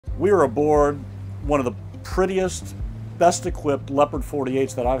We are aboard one of the prettiest, best equipped Leopard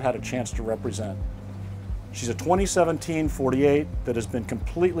 48s that I've had a chance to represent. She's a 2017 48 that has been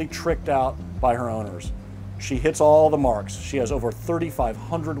completely tricked out by her owners. She hits all the marks. She has over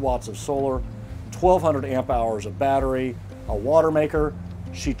 3,500 watts of solar, 1,200 amp hours of battery, a water maker.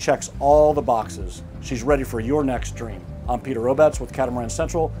 She checks all the boxes. She's ready for your next dream. I'm Peter Obetz with Catamaran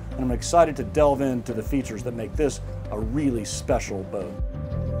Central, and I'm excited to delve into the features that make this a really special boat.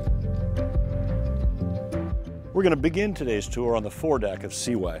 We're going to begin today's tour on the foredeck of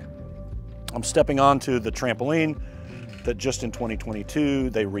Seaway. I'm stepping onto the trampoline that just in 2022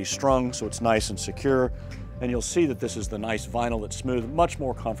 they restrung so it's nice and secure, and you'll see that this is the nice vinyl that's smooth, much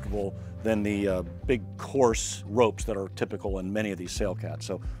more comfortable than the big coarse ropes that are typical in many of these sailcats.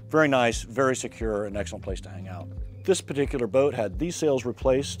 So very nice, very secure, an excellent place to hang out. This particular boat had these sails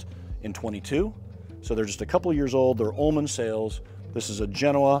replaced in 22, so they're just a couple of years old. They're Ullman sails. This is a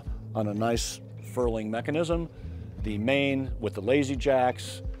Genoa on a nice furling mechanism. The main with the lazy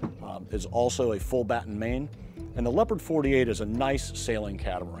jacks is also a full batten main. And the Leopard 48 is a nice sailing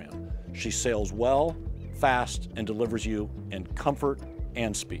catamaran. She sails well, fast, and delivers you in comfort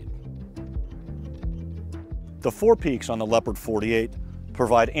and speed. The forepeaks on the Leopard 48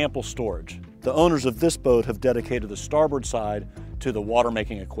 provide ample storage. The owners of this boat have dedicated the starboard side to the water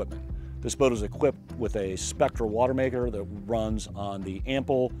making equipment. This boat is equipped with a Spectra water maker that runs on the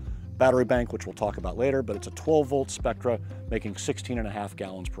ample battery bank, which we'll talk about later, but it's a 12-volt Spectra making 16.5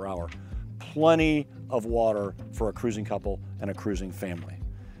 gallons per hour. Plenty of water for a cruising couple and a cruising family.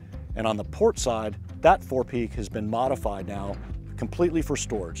 And on the port side, that forepeak has been modified now completely for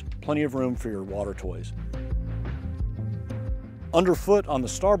storage. Plenty of room for your water toys. Underfoot on the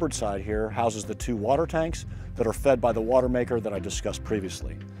starboard side here houses the two water tanks that are fed by the water maker that I discussed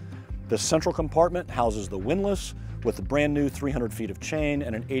previously. The central compartment houses the windlass with the brand new 300 feet of chain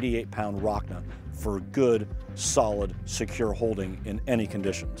and an 88-pound Rocna for good, solid, secure holding in any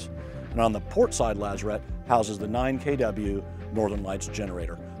conditions. And on the port side lazarette houses the 9 kW Northern Lights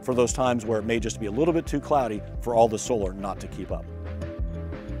generator for those times where it may just be a little bit too cloudy for all the solar not to keep up.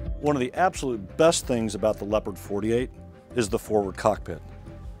 One of the absolute best things about the Leopard 48 is the forward cockpit.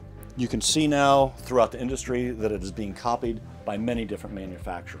 You can see now throughout the industry that it is being copied by many different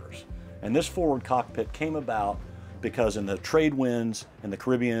manufacturers. And this forward cockpit came about because in the trade winds in the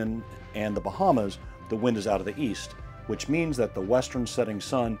Caribbean and the Bahamas, the wind is out of the east, which means that the western setting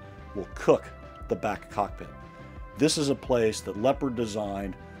sun will cook the back cockpit. This is a place that Leopard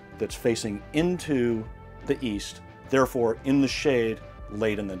designed that's facing into the east, therefore in the shade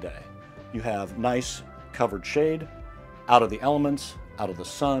late in the day. You have nice covered shade, out of the elements, out of the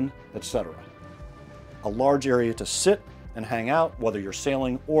sun, etc. A large area to sit and hang out, whether you're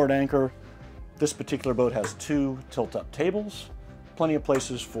sailing or at anchor. This particular boat has 2 tilt-up tables, plenty of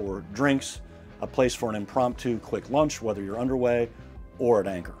places for drinks, a place for an impromptu quick lunch, whether you're underway or at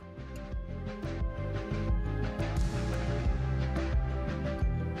anchor.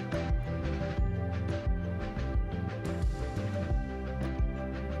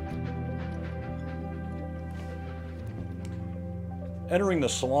 Entering the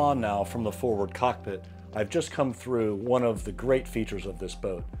salon now from the forward cockpit, I've just come through one of the great features of this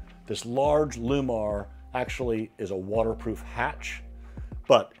boat. This large Lumar actually is a waterproof hatch,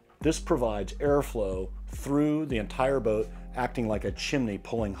 but this provides airflow through the entire boat, acting like a chimney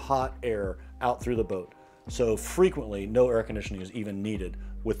pulling hot air out through the boat. So frequently, no air conditioning is even needed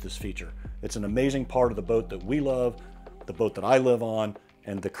with this feature. It's an amazing part of the boat that we love, the boat that I live on,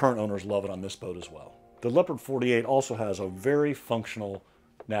 and the current owners love it on this boat as well. The Leopard 48 also has a very functional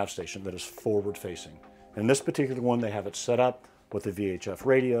nav station that is forward facing. In this particular one, they have it set up with the VHF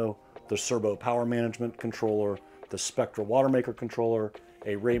radio, the Servo power management controller, the Spectra water maker controller,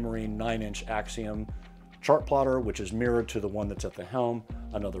 a Raymarine 9-inch Axiom chart plotter, which is mirrored to the one that's at the helm,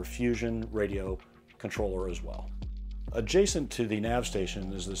 another Fusion radio controller as well. Adjacent to the nav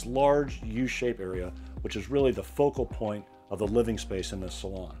station is this large U-shaped area, which is really the focal point of the living space in this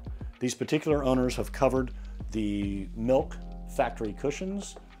salon. These particular owners have covered the milk factory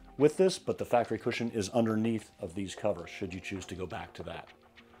cushions with this, but the factory cushion is underneath of these covers, should you choose to go back to that.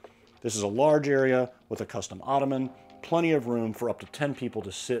 This is a large area with a custom ottoman, plenty of room for up to 10 people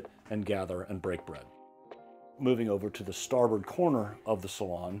to sit and gather and break bread. Moving over to the starboard corner of the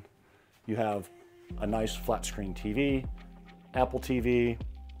salon, you have a nice flat screen TV, Apple TV,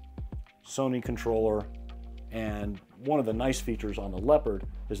 Sony controller, and one of the nice features on the Leopard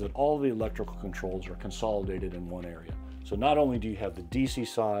is that all the electrical controls are consolidated in one area. So not only do you have the DC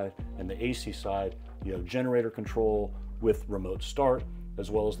side and the AC side, you have generator control with remote start, as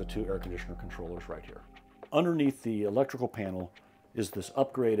well as the 2 air conditioner controllers right here. Underneath the electrical panel, is this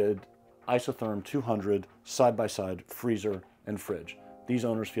upgraded isotherm 200 side-by-side freezer and fridge. These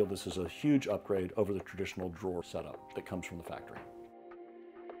owners feel this is a huge upgrade over the traditional drawer setup that comes from the factory.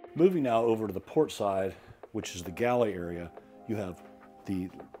 Moving now over to the port side, which is the galley area, you have the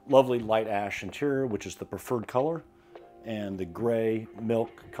lovely light ash interior, which is the preferred color, and the gray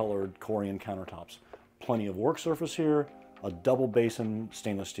milk-colored Corian countertops. Plenty of work surface here, a double basin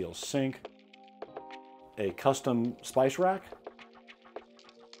stainless steel sink, a custom spice rack.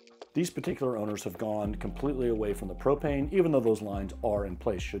 These particular owners have gone completely away from the propane, even though those lines are in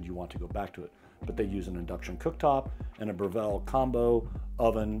place should you want to go back to it. But they use an induction cooktop and a Breville combo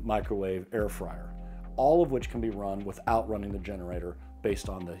oven, microwave, air fryer, all of which can be run without running the generator based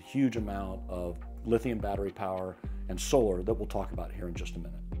on the huge amount of lithium battery power and solar that we'll talk about here in just a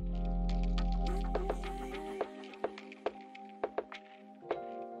minute.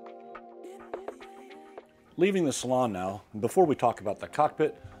 Leaving the salon now, before we talk about the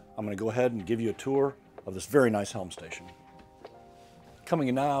cockpit, I'm going to go ahead and give you a tour of this very nice helm station.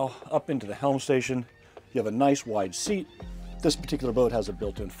 Coming now up into the helm station, you have a nice wide seat. This particular boat has a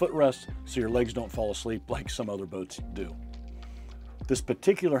built-in footrest, so your legs don't fall asleep like some other boats do. This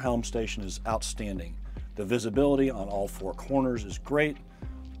particular helm station is outstanding. The visibility on all four corners is great.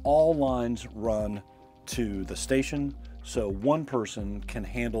 All lines run to the station, so one person can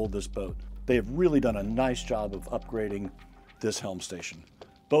handle this boat. They have really done a nice job of upgrading this helm station.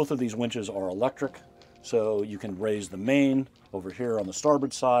 Both of these winches are electric, so you can raise the main over here on the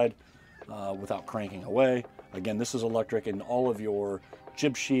starboard side without cranking away. Again, this is electric, and all of your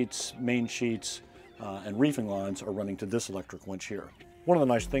jib sheets, main sheets, and reefing lines are running to this electric winch here. One of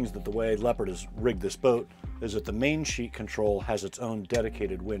the nice things that the way Leopard has rigged this boat is that the main sheet control has its own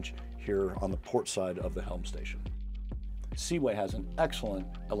dedicated winch here on the port side of the helm station. Seaway has an excellent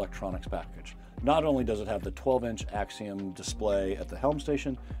electronics package. Not only does it have the 12-inch Axiom display at the helm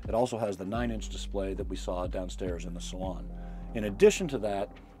station, it also has the 9-inch display that we saw downstairs in the salon. In addition to that,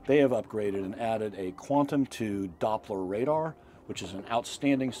 they have upgraded and added a Quantum 2 Doppler radar, which is an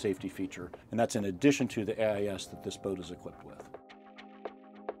outstanding safety feature, and that's in addition to the AIS that this boat is equipped with.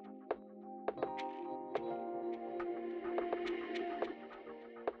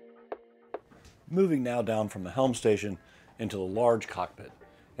 Moving now down from the helm station into the large cockpit.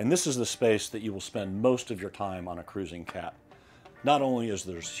 And this is the space that you will spend most of your time on a cruising cat. Not only is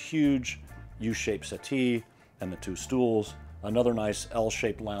there this huge U-shaped settee and the two stools, another nice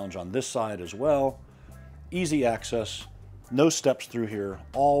L-shaped lounge on this side as well, easy access, no steps through here,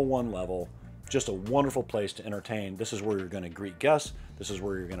 all one level, just a wonderful place to entertain. This is where you're going to greet guests, this is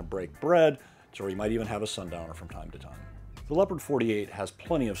where you're going to break bread, it's where you might even have a sundowner from time to time. The Leopard 48 has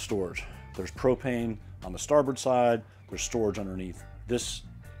plenty of storage. There's propane on the starboard side, there's storage underneath this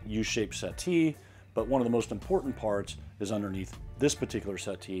U-shaped settee, but one of the most important parts is underneath this particular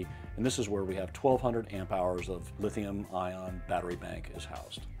settee, and this is where we have 1200 amp hours of lithium-ion battery bank is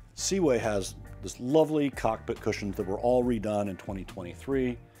housed. Seaway has this lovely cockpit cushions that were all redone in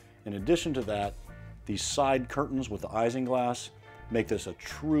 2023. In addition to that, these side curtains with the isinglass make this a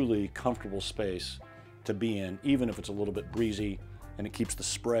truly comfortable space to be in, even if it's a little bit breezy, and it keeps the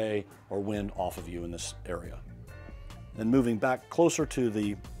spray or wind off of you in this area. Then moving back closer to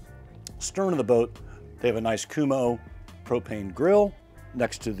the stern of the boat, they have a nice Kemah propane grill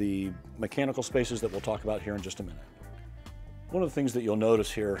next to the mechanical spaces that we'll talk about here in just a minute. One of the things that you'll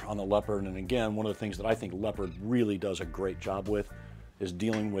notice here on the Leopard, and again, one of the things that I think Leopard really does a great job with, is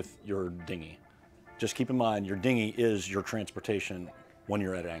dealing with your dinghy. Just keep in mind, your dinghy is your transportation when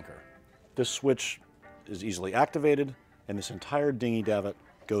you're at anchor. This switch is easily activated, and this entire dinghy davit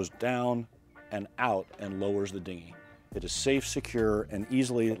goes down and out and lowers the dinghy. It is safe, secure, and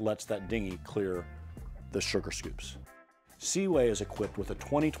easily lets that dinghy clear the sugar scoops. Seaway is equipped with a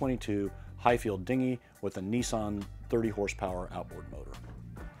 2022 Highfield dinghy with a Nissan 30 horsepower outboard motor.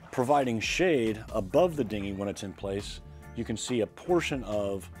 Providing shade above the dinghy when it's in place, you can see a portion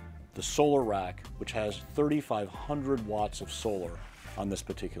of the solar rack, which has 3,500 watts of solar on this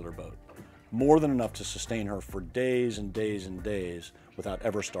particular boat. More than enough to sustain her for days and days and days without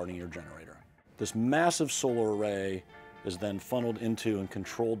ever starting your generator. This massive solar array is then funneled into and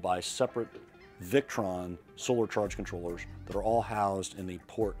controlled by separate Victron solar charge controllers that are all housed in the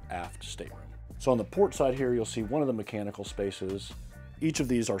port aft stateroom. So on the port side here, you'll see one of the mechanical spaces. Each of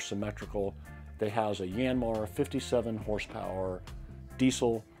these are symmetrical. They house a Yanmar 57 horsepower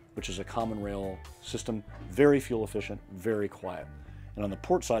diesel, which is a common rail system, very fuel efficient, very quiet. And on the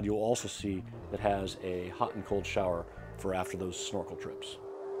port side, you'll also see it has a hot and cold shower for after those snorkel trips.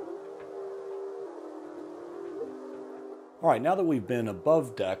 All right, now that we've been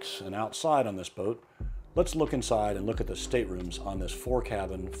above decks and outside on this boat, Let's look inside and look at the staterooms on this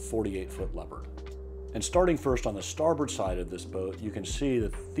 4-cabin, 48-foot Leopard. And starting first on the starboard side of this boat, you can see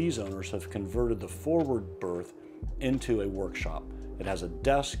that these owners have converted the forward berth into a workshop. It has a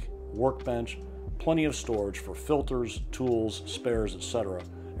desk, workbench, plenty of storage for filters, tools, spares, etc.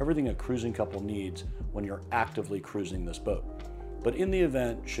 Everything a cruising couple needs when you're actively cruising this boat. But in the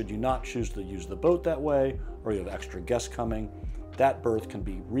event, should you not choose to use the boat that way, or you have extra guests coming, that berth can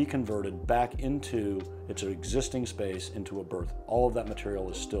be reconverted back into its existing space into a berth. All of that material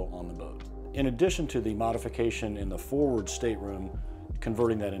is still on the boat. In addition to the modification in the forward stateroom,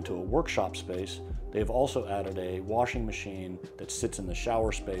 converting that into a workshop space, they have also added a washing machine that sits in the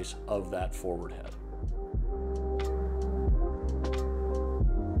shower space of that forward head.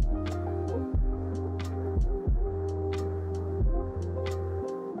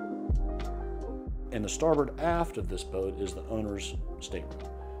 In the starboard aft of this boat is the owner's stateroom.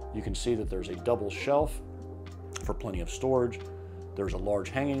 You can see that there's a double shelf for plenty of storage. There's a large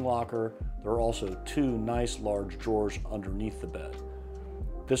hanging locker. There are also 2 nice large drawers underneath the bed.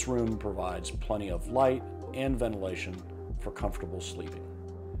 This room provides plenty of light and ventilation for comfortable sleeping.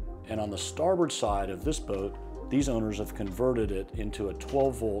 And on the starboard side of this boat, these owners have converted it into a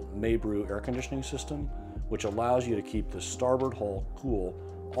 12-volt Maybrew air conditioning system, which allows you to keep the starboard hull cool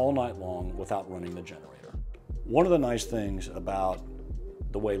all night long without running the generator. One of the nice things about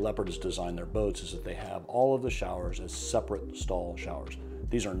the way Leopard has designed their boats is that they have all of the showers as separate stall showers.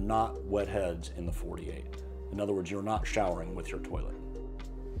 These are not wet heads in the 48. In other words, you're not showering with your toilet.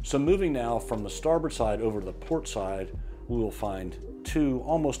 So moving now from the starboard side over to the port side, we will find 2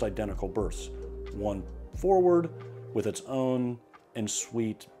 almost identical berths. One forward with its own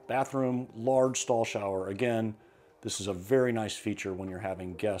ensuite bathroom, large stall shower. Again, this is a very nice feature when you're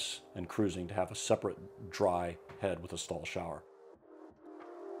having guests and cruising to have a separate dry head with a stall shower.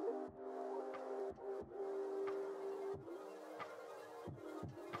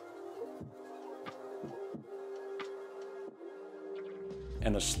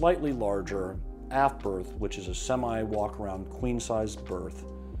 And a slightly larger aft berth, which is a semi walk-around queen-size berth.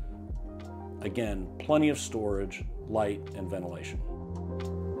 Again, plenty of storage, light, and ventilation.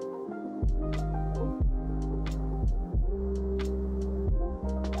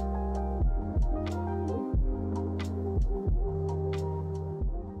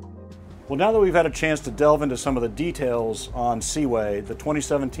 Well, now that we've had a chance to delve into some of the details on Seaway, the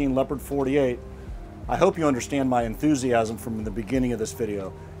 2017 Leopard 48, I hope you understand my enthusiasm from the beginning of this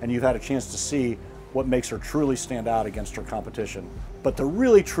video, and you've had a chance to see what makes her truly stand out against her competition. But to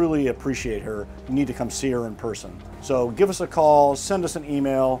really, truly appreciate her, you need to come see her in person. So give us a call, send us an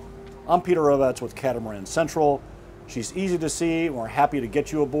email. I'm Peter Obetz with Catamaran Central. She's easy to see, and we're happy to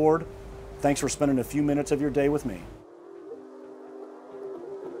get you aboard. Thanks for spending a few minutes of your day with me.